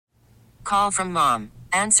call from mom.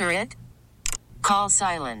 Answer it. Call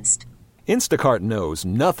silenced. Instacart knows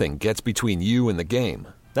nothing gets between you and the game.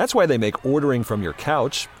 That's why they make ordering from your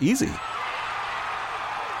couch easy.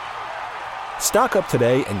 Stock up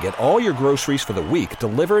today and get all your groceries for the week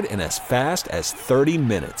delivered in as fast as 30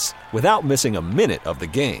 minutes without missing a minute of the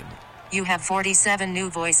game. You have 47 new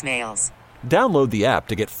voicemails. Download the app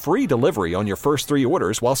to get free delivery on your first 3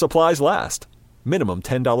 orders while supplies last. Minimum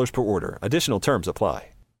 $10 per order. Additional terms apply.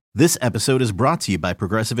 This episode is brought to you by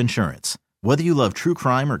Progressive Insurance. Whether you love true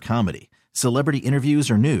crime or comedy, celebrity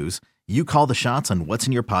interviews or news, you call the shots on what's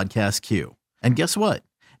in your podcast queue. And guess what?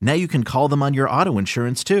 Now you can call them on your auto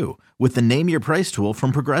insurance too with the Name Your Price tool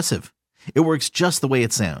from Progressive. It works just the way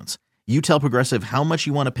it sounds. You tell Progressive how much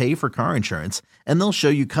you want to pay for car insurance, and they'll show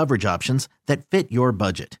you coverage options that fit your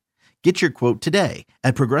budget. Get your quote today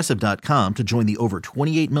at Progressive.com to join the over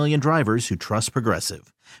 28 million drivers who trust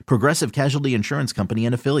Progressive. Progressive Casualty Insurance Company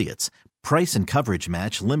and Affiliates. Price and coverage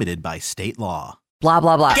match limited by state law. Blah,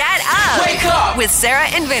 blah, blah. Get up! Wake up! With Sarah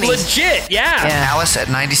and Vinny. Legit, yeah. Alice at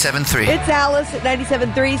 97.3. It's Alice at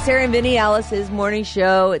 97.3. Sarah and Vinny, Alice's morning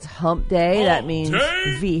show. It's hump day. That means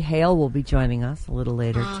V. Hale will be joining us a little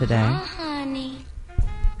later today. Honey.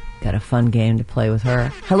 Got a fun game to play with her.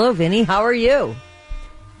 Hello, Vinny. How are you?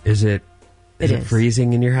 Is it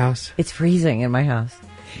freezing in your house? It's freezing in my house.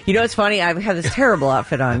 You know, it's funny. I have this terrible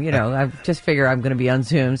outfit on. You know, I just figure I'm going to be on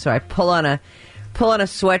Zoom, so I pull on a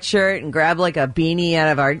sweatshirt and grab like a beanie out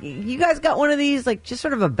of our. You guys got one of these, like just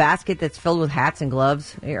sort of a basket that's filled with hats and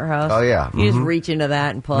gloves at your house? Oh yeah. You just reach into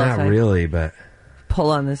that and pull. Not outside, really, but pull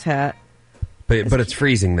on this hat. But it's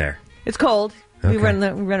freezing there. It's cold. Okay. We run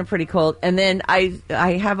it pretty cold, and then I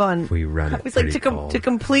have on. We run it. I was like to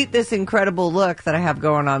complete this incredible look that I have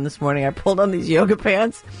going on this morning. I pulled on these yoga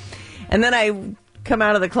pants, and then I come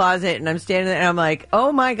out of the closet and I'm standing there and I'm like,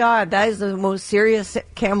 oh my God, that is the most serious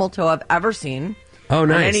camel toe I've ever seen. Oh,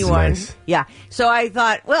 nice. Anyone. Nice. Yeah. So I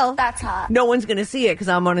thought, well, That's hot. no one's going to see it because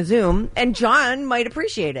I'm on a Zoom, and John might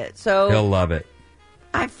appreciate it. So He'll love it.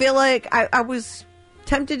 I feel like I was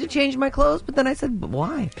tempted to change my clothes, but then I said, but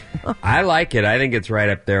why? I like it. I think it's right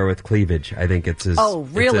up there with cleavage. I think it's Oh,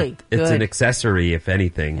 really? It's Good. an accessory, if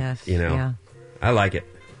anything. Yes. You know. Yeah. I like it.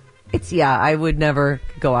 I would never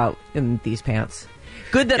go out in these pants.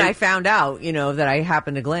 Good that I found out, that I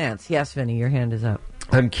happened to glance. Yes, Vinny, your hand is up.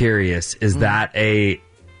 I'm curious. Is that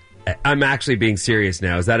I'm actually being serious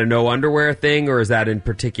now. Is that a no underwear thing, or is that in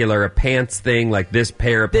particular a pants thing, like this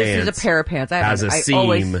pair of pants? This is a pair of pants. Has a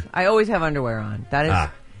seam. I always have underwear on. That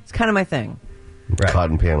is, it's kind of my thing. Right.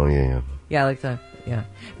 Cotton panel, yeah. Yeah, I like that. Yeah.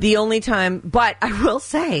 The only time, but I will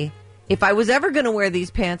say, if I was ever going to wear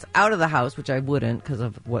these pants out of the house, which I wouldn't because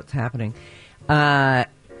of what's happening,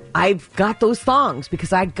 I've got those thongs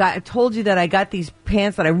because I told you that I got these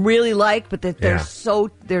pants that I really like, but that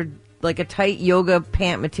they're like a tight yoga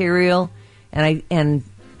pant material, and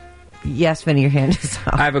yes, Vinny, your hand is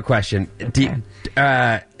up. I have a question. Okay.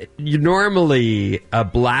 You normally a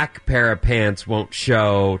black pair of pants won't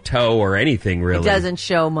show toe or anything really. It doesn't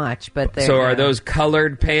show much, but they're... So are those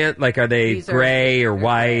colored pants? Like, are they gray or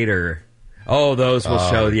white or? Oh, those will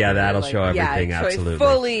show. Yeah, that'll show everything. So absolutely.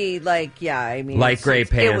 Fully, light gray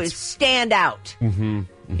pants. It would stand out.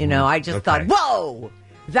 Mm-hmm. I just thought, whoa,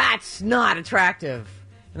 that's not attractive.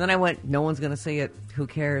 And then I went, no one's going to see it. Who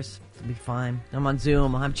cares? It'll be fine. I'm on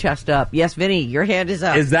Zoom. I'm chest up. Yes, Vinny, your hand is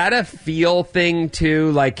up. Is that a feel thing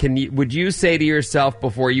too? Like, would you say to yourself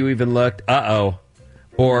before you even looked, uh-oh?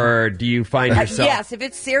 Or do you find yourself... Yes, if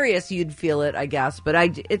it's serious, you'd feel it, I guess. But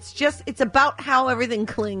it's about how everything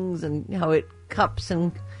clings and how it cups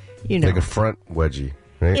and, Like a front wedgie,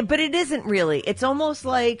 right? Yeah, but it isn't really. It's almost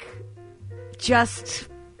like just...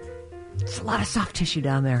 It's a lot of soft tissue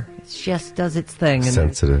down there. It just does its thing. And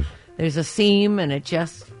sensitive. There's a seam, and it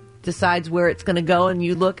just decides where it's going to go, and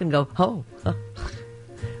you look and go, oh,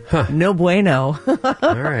 no bueno.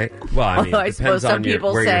 All right. Well, I mean, I suppose some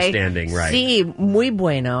people where say, you're standing, right? Sí, muy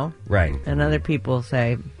bueno. Right. And other people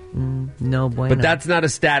say, no bueno. But that's not a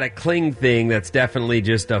static cling thing. That's definitely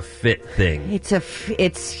just a fit thing.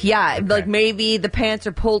 Like maybe the pants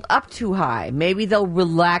are pulled up too high. Maybe they'll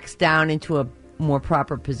relax down into a more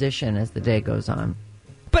proper position as the day goes on.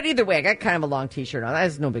 But either way, I got kind of a long T-shirt on.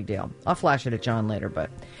 That's no big deal. I'll flash it at John later, but,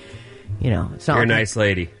 it's not... You're a nice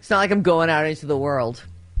lady. It's not like I'm going out into the world.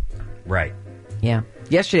 Right. Yeah.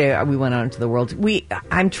 Yesterday, we went out into the world.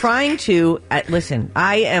 I'm trying to... listen,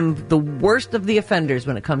 I am the worst of the offenders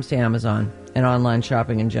when it comes to Amazon and online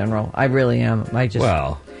shopping in general. I really am.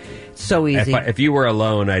 Well... So easy. If you were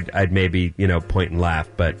alone, I'd maybe, point and laugh,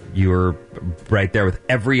 but you were right there with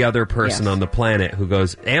every other person on the planet who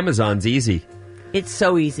goes, Amazon's easy. It's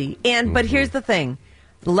so easy. But here's the thing.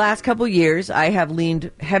 the last couple years, I have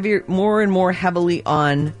leaned more and more heavily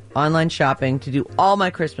on online shopping to do all my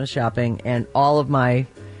Christmas shopping and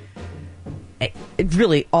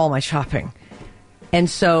really all my shopping. And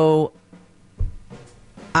so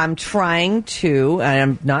I'm trying to, and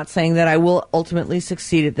I'm not saying that I will ultimately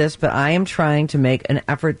succeed at this, but I am trying to make an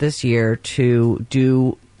effort this year to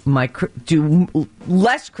do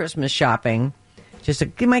less Christmas shopping.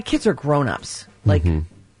 My kids are grown-ups. Like,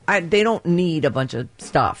 they don't need a bunch of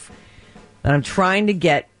stuff. And I'm trying to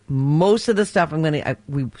get most of the stuff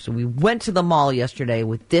we went to the mall yesterday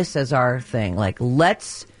with this as our thing. Like,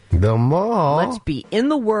 let's be in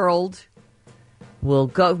the world. We'll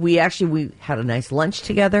go. We had a nice lunch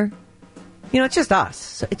together. It's just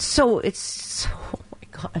us. Oh my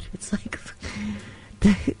God. It's like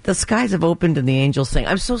the skies have opened and the angels sing.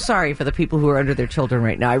 I'm so sorry for the people who are under their children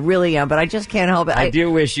right now. I really am, but I just can't help it. I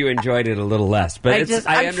do wish you enjoyed it a little less, but I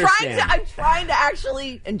understand. I'm trying to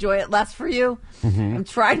actually enjoy it less for you. I'm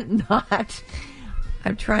trying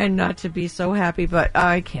not to be so happy, but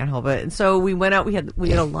I can't help it. And so we went out. We had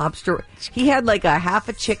a lobster. He had like a half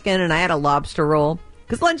a chicken, and I had a lobster roll.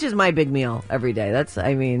 Because lunch is my big meal every day. That's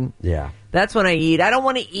when I eat. I don't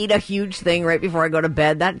want to eat a huge thing right before I go to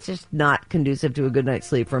bed. That's just not conducive to a good night's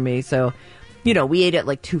sleep for me. So, we ate at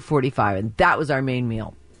like 2:45, and that was our main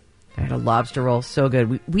meal. I had a lobster roll, so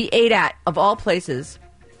good. We ate at, of all places,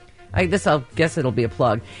 I guess it'll be a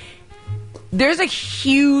plug. There's a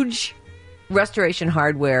huge Restoration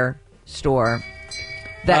Hardware store.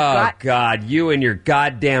 God, you and your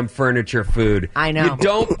goddamn furniture food. I know. You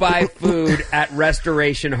don't buy food at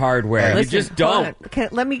Restoration Hardware. You just don't.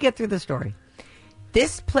 Let me get through the story.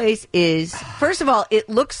 This place is, first of all, it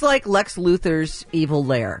looks like Lex Luthor's evil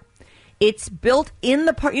lair. It's built in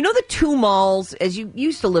the park. The two malls, as you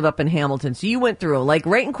used to live up in Hamilton, so you went through, like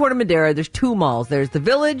right in Corte Madera, there's two malls. There's the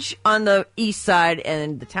Village on the east side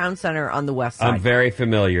and the Town Center on the west side. I'm very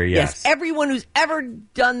familiar, yes. Everyone who's ever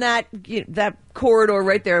done that corridor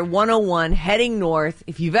right there, 101, heading north,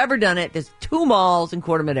 if you've ever done it, there's two malls in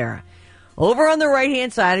Corte Madera. Over on the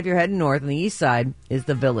right-hand side, if you're heading north, on the east side, is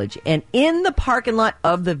the Village. And in the parking lot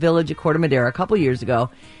of the Village at Corte Madera a couple years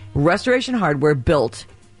ago, Restoration Hardware built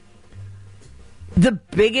the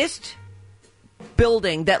biggest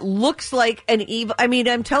building that looks like an evil. I mean,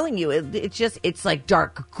 I'm telling you, it's like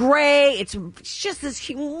dark gray. It's just this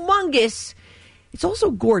humongous. It's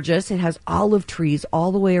also gorgeous. It has olive trees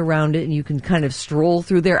all the way around it, and you can kind of stroll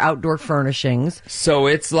through their outdoor furnishings. So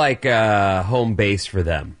it's like a home base for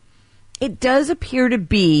them. It does appear to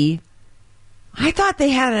be. I thought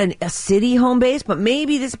they had a city home base, but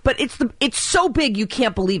maybe this. But it's so big you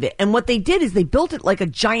can't believe it. And what they did is they built it like a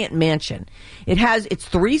giant mansion. It's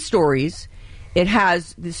 3 stories. It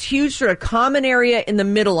has this huge sort of common area in the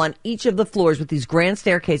middle on each of the floors with these grand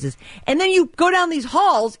staircases. And then you go down these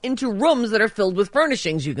halls into rooms that are filled with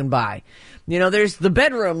furnishings you can buy. There's the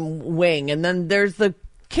bedroom wing, and then there's the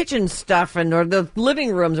kitchen stuff or the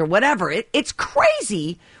living rooms or whatever. It's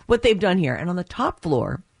crazy what they've done here. And on the top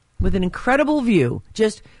floor, with an incredible view,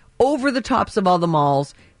 just over the tops of all the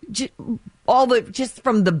malls, just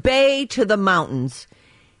from the bay to the mountains,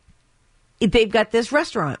 they've got this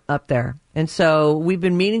restaurant up there. And so we've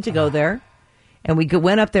been meaning to go there, and we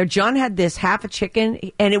went up there. John had this half a chicken,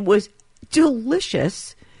 and it was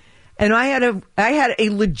delicious. And I had a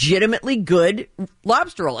legitimately good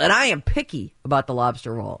lobster roll, and I am picky about the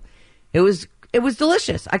lobster roll. It was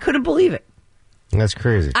delicious. I couldn't believe it. That's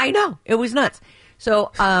crazy. I know. It was nuts.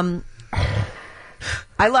 So I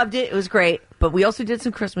loved it. It was great. But we also did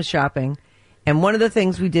some Christmas shopping. And one of the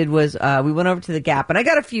things we did was we went over to the Gap. And I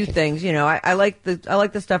got a few things. I like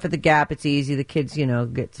the stuff at the Gap. It's easy. The kids,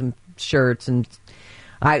 get some shirts. And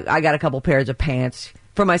I got a couple pairs of pants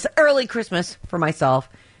for my early Christmas for myself.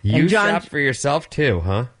 You shopped for yourself too,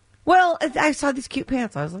 huh? Well, I saw these cute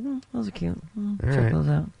pants. I was like, those are cute. Check those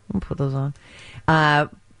out. I'll put those on.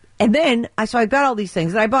 And then I got all these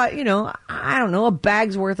things, and I bought, I don't know, a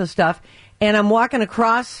bag's worth of stuff. And I'm walking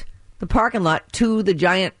across the parking lot to the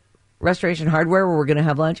giant Restoration Hardware where we're going to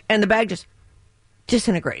have lunch, and the bag just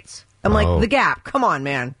disintegrates. I'm like, the Gap, come on,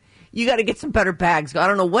 man. You got to get some better bags. I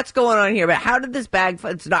don't know what's going on here, but how did this bag,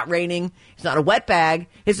 it's not raining, it's not a wet bag,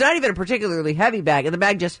 it's not even a particularly heavy bag, and the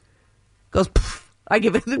bag just goes, poof.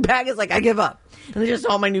 The bag is like, I give up. And there's just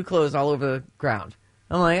all my new clothes all over the ground.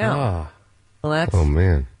 I'm like, oh. Well, that's... Oh,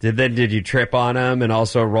 man. Did you trip on them and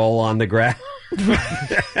also roll on the ground?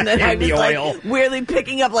 And then I was the oil. Like, weirdly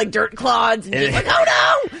picking up like dirt clods and just like, oh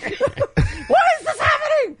no! Why is this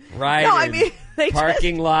happening? Right. No, I mean,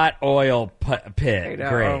 parking lot oil pit. Great.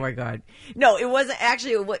 Oh my God. No, it wasn't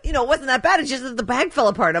actually, it wasn't that bad. It's just that the bag fell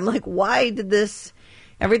apart. I'm like, why did this?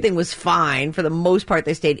 Everything was fine. For the most part,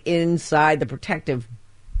 they stayed inside the protective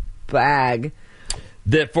bag.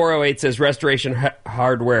 The 408 says Restoration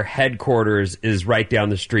Hardware headquarters is right down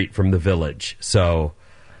the street from the Village. So,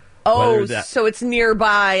 so it's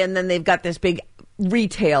nearby, and then they've got this big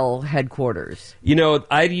retail headquarters. You know,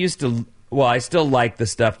 I still like the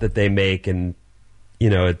stuff that they make, and you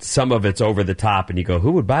know, some of it's over the top, and you go,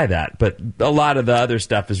 who would buy that? But a lot of the other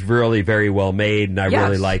stuff is really very well made, and I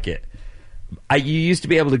really like it. You used to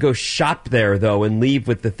be able to go shop there, though, and leave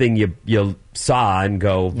with the thing you saw and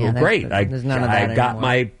go, well, great. I got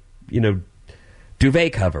my,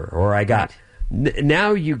 duvet cover, or I got...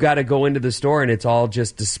 Now you got to go into the store, and it's all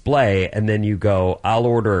just display, and then you go, I'll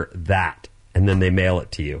order that, and then they mail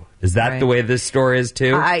it to you. Is that the way this store is,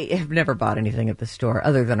 too? I have never bought anything at the store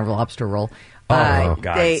other than a lobster roll. Oh,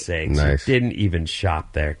 God's sakes. Nice. You didn't even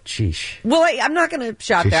shop there. Sheesh. Well, I'm not going to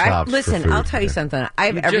shop there. Listen, I'll tell you something. I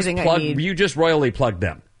have everything I need. You just royally plugged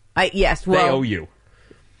them. Yes. Well, they owe you.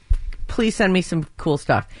 Please send me some cool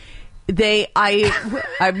stuff.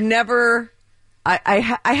 I've never... I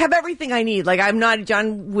have everything I need. Like,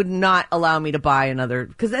 John would not allow me to buy another...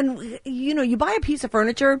 Because then, you buy a piece of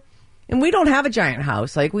furniture, and we don't have a giant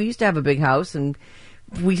house. Like, we used to have a big house, and...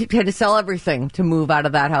 we had to sell everything to move out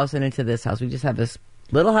of that house and into this house. We just have this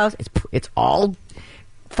little house. It's all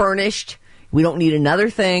furnished. We don't need another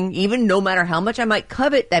thing. Even no matter how much I might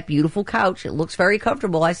covet that beautiful couch, it looks very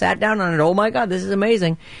comfortable. I sat down on it. Oh, my God, this is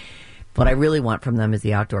amazing. What I really want from them is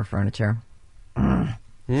the outdoor furniture.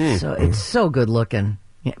 So it's so good looking.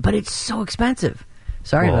 Yeah, but it's so expensive.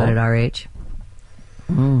 Sorry about it, RH.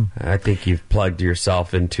 I think you've plugged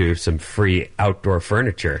yourself into some free outdoor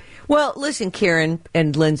furniture. Well, listen, Karen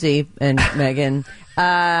and Lindsay and Megan,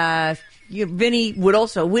 Vinny we'd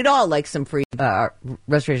all like some free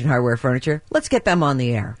Restoration Hardware furniture. Let's get them on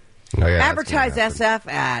the air. Oh, yeah, Advertise SF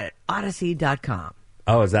at Odyssey.com.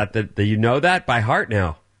 Oh, is that you know that by heart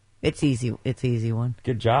now? It's easy. It's an easy one.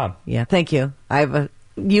 Good job. Yeah, thank you. I have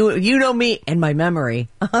you know me and my memory.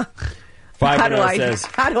 510 says,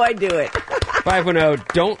 how do I do it? 510,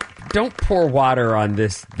 don't pour water on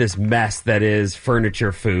this mess that is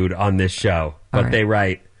furniture food on this show. But they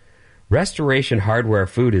write, Restoration Hardware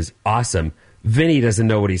food is awesome. Vinny doesn't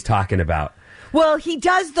know what he's talking about. Well, he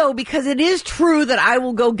does, though, because it is true that I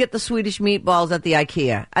will go get the Swedish meatballs at the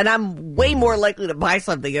IKEA. And I'm way more likely to buy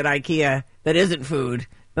something at IKEA that isn't food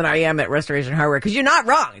than I am at Restoration Hardware. Because you're not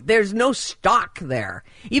wrong. There's no stock there.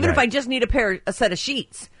 Even if I just need a set of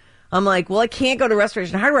sheets. I'm like, well, I can't go to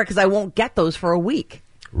Restoration Hardware because I won't get those for a week.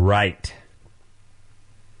 Right.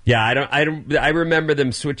 Yeah, I remember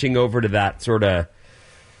them switching over to that sort of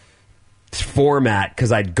format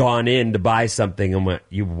because I'd gone in to buy something and went,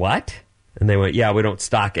 you what? And they went, yeah, we don't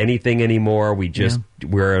stock anything anymore.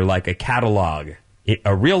 We're like a catalog,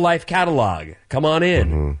 a real life catalog. Come on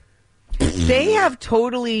in. Mm-hmm. They have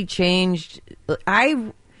totally changed.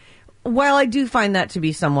 While I do find that to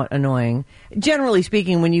be somewhat annoying, generally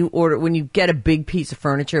speaking, when you get a big piece of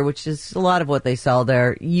furniture, which is a lot of what they sell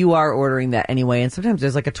there, you are ordering that anyway. And sometimes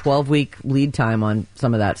there's like a 12-week lead time on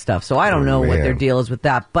some of that stuff. So I don't know what their deal is with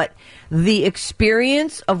that. But the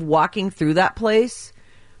experience of walking through that place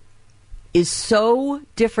is so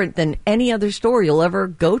different than any other store you'll ever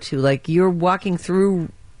go to. Like, you're walking through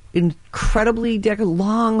incredibly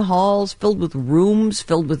long halls filled with rooms,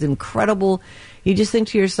 filled with incredible... You just think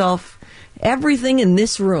to yourself, everything in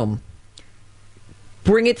this room,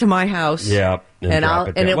 bring it to my house. Yeah, and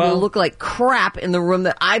it will look like crap in the room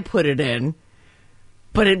that I put it in.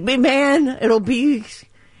 But it'll be...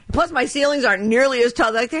 Plus, my ceilings aren't nearly as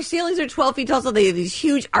tall. Like, their ceilings are 12 feet tall, so they have these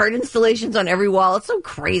huge art installations on every wall. It's so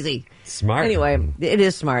crazy. Smart. Anyway, it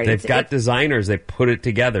is smart. They've got designers. They put it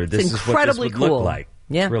together. This is what this would look like.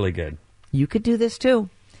 Yeah. It's really good. You could do this, too.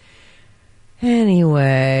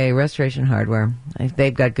 Anyway, Restoration Hardware.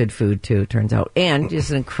 They've got good food, too, it turns out. And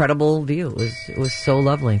just an incredible view. It was so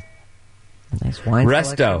lovely. Nice wine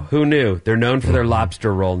Resto, selection. who knew? They're known for their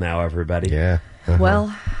lobster roll now, everybody. Yeah.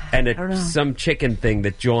 Well, and some chicken thing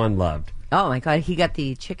that John loved. Oh, my God. He got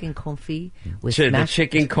the chicken confit with the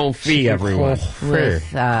chicken confit, everyone.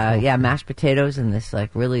 With, mashed potatoes and this,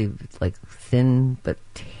 really, thin but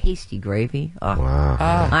tasty gravy. Oh, wow.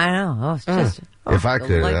 I know. Oh, it's just... if I could,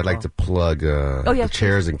 delightful. I'd like to plug the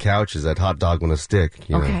chairs and couches at Hot Dog on a Stick.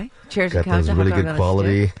 Okay. Chairs and got couches. those really good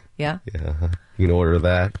quality. Yeah. Yeah. You can order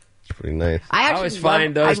that. It's pretty nice. I always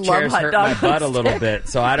find those chairs hurt my butt a little bit,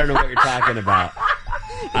 so I don't know what you're talking about.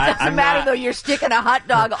 It doesn't matter, though. You're sticking a hot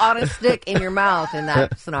dog on a stick in your mouth in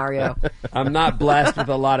that scenario. I'm not blessed with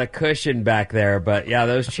a lot of cushion back there, but yeah,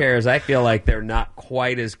 those chairs, I feel like they're not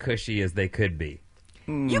quite as cushy as they could be.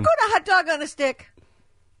 You go to Hot Dog on a Stick?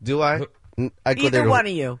 Do I? I go Either there to, one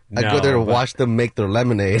of you. I go there to watch them make their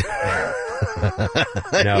lemonade.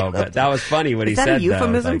 No, but that was funny when he said that. Is that a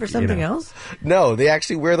euphemism for something else? No, they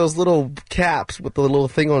actually wear those little caps with the little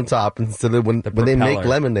thing on top, and so that when they make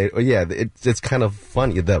lemonade, it's kind of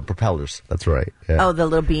funny. The propellers, that's right. Yeah. Oh, the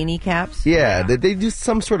little beanie caps? Yeah, they do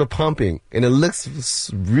some sort of pumping, and it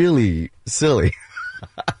looks really silly.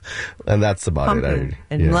 And that's about it.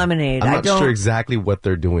 Lemonade. I'm not sure exactly what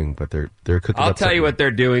they're doing, but they're cooking. I'll tell you what they're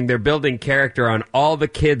doing. They're building character on all the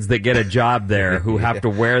kids that get a job there who have to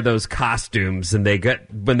wear those costumes, and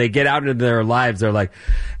when they get out into their lives, they're like,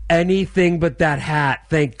 anything but that hat,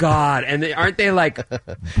 thank God. And aren't they like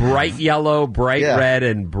bright yellow, bright red,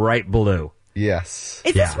 and bright blue? Yes.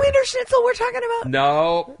 Is this Wiener Schnitzel we're talking about?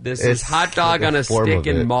 No, this is hot dog on a stick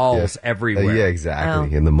in malls everywhere. Yeah,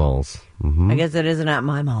 exactly, in the malls. Mm-hmm. I guess it isn't at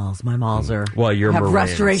my malls. My malls have Marin,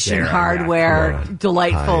 restoration Sarah, hardware,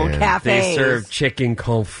 delightful cafes. They serve chicken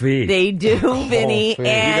confit. They do, Vinny,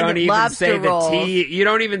 and you don't even lobster say rolls. the T. You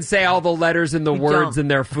don't even say all the letters in the words in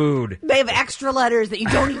their food. They have extra letters that you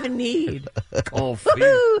don't even need.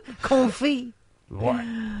 Confit. Confit. What?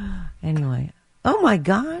 Anyway. Oh, my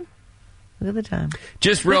God. Look at the time.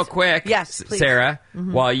 Just real quick, yes, please. Sarah,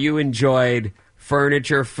 while you enjoyed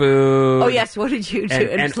furniture, food. Oh, yes. What did you do?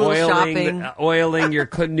 And oiling your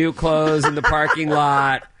new clothes in the parking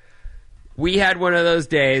lot. We had one of those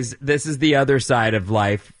days. This is the other side of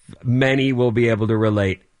life. Many will be able to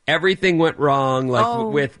relate. Everything went wrong.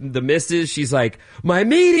 With the missus, she's like, my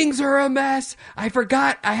meetings are a mess. I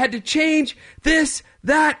forgot I had to change this,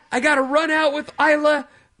 that. I got to run out with Isla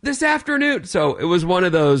this afternoon. So it was one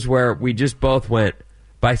of those where we just both went.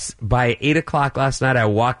 By 8 o'clock last night, I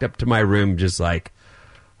walked up to my room just like,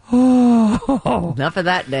 oh. Enough of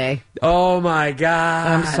that day. Oh, my God.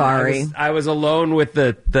 I'm sorry. I was alone with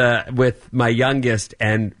with my youngest,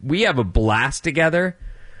 and we have a blast together,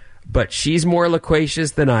 but she's more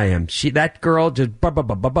loquacious than I am. That girl just,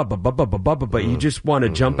 but you just want to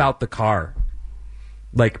jump out the car.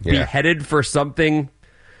 Like, be headed for something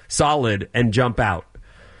solid and jump out.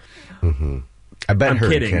 Mm-hmm. I bet I'm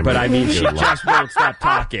kidding, but I mean, she just won't stop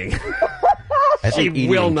talking. I think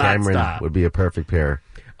Edie and Cameron would be a perfect pair.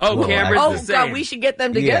 Oh, Cameron's the same. God, we should get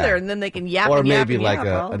them together, and then they can yap or and yap maybe and like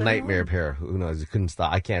yap a nightmare pair. Who knows? You couldn't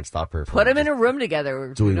stop. I can't stop her. Put them in a room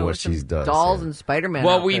together. Doing what she does. Dolls and Spider-Man.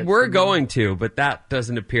 Well, we were going to, but that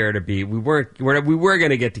doesn't appear to be. We were going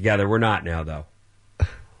to get together. We're not now, though.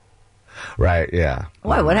 Right, yeah.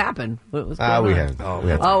 Why? What happened? What was going on?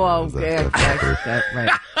 Okay. Right.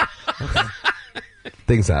 Okay.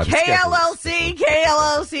 Things happen. KLLC,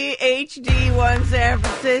 HD1 San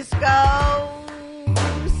Francisco.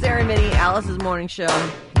 Sarah Minnie, Alice's Morning Show.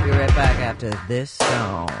 We'll be right back after this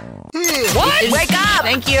song. What? Wake up!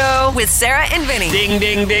 Thank you. With Sarah and Vinny. Ding,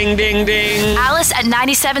 ding, ding, ding, ding. Alice at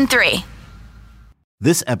 97.3.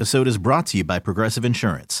 This episode is brought to you by Progressive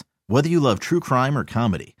Insurance. Whether you love true crime or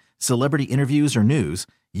comedy, celebrity interviews or news,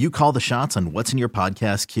 you call the shots on what's in your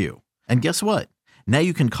podcast queue. And guess what? Now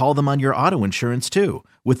you can call them on your auto insurance too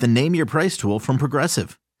with the Name Your Price tool from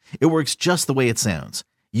Progressive. It works just the way it sounds.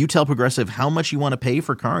 You tell Progressive how much you want to pay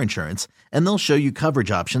for car insurance, and they'll show you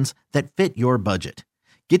coverage options that fit your budget.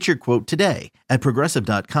 Get your quote today at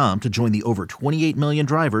Progressive.com to join the over 28 million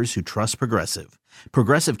drivers who trust Progressive.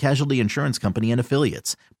 Progressive Casualty Insurance Company and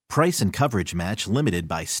Affiliates. Price and coverage match limited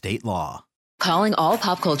by state law. Calling all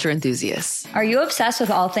pop culture enthusiasts. Are you obsessed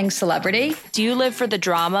with all things celebrity? Do you live for the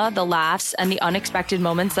drama, the laughs, and the unexpected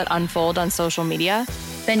moments that unfold on social media?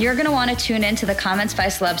 Then you're going to want to tune in to the Comments by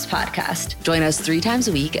Celebs podcast. Join us 3 times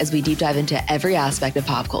a week as we deep dive into every aspect of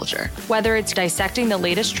pop culture. Whether it's dissecting the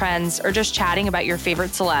latest trends or just chatting about your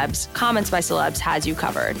favorite celebs, Comments by Celebs has you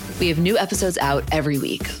covered. We have new episodes out every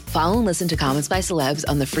week. Follow and listen to Comments by Celebs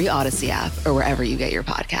on the free Odyssey app or wherever you get your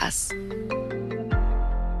podcasts.